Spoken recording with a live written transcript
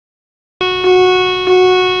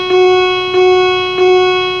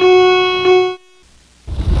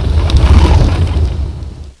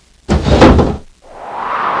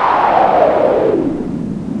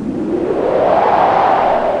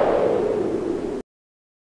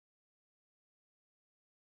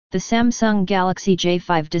The Samsung Galaxy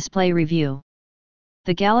J5 display review.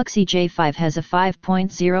 The Galaxy J5 has a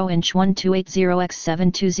 5.0-inch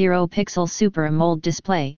 1280x720 pixel Super AMOLED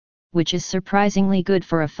display, which is surprisingly good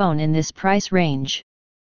for a phone in this price range.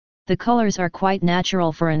 The colors are quite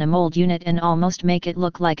natural for an AMOLED unit and almost make it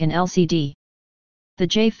look like an LCD. The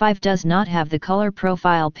J5 does not have the color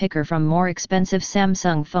profile picker from more expensive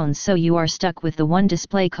Samsung phones, so you are stuck with the one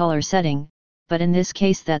display color setting, but in this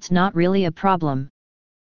case that's not really a problem.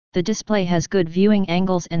 The display has good viewing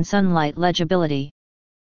angles and sunlight legibility.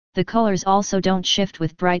 The colors also don't shift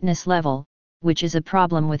with brightness level, which is a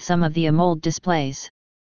problem with some of the AMOLED displays.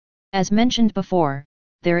 As mentioned before,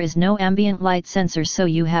 there is no ambient light sensor, so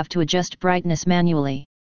you have to adjust brightness manually.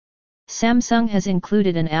 Samsung has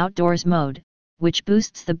included an outdoors mode, which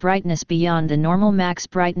boosts the brightness beyond the normal max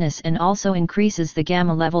brightness and also increases the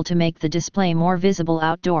gamma level to make the display more visible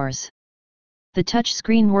outdoors. The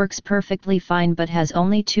touchscreen works perfectly fine but has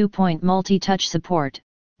only 2-point multi-touch support,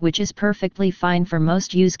 which is perfectly fine for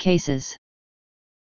most use cases.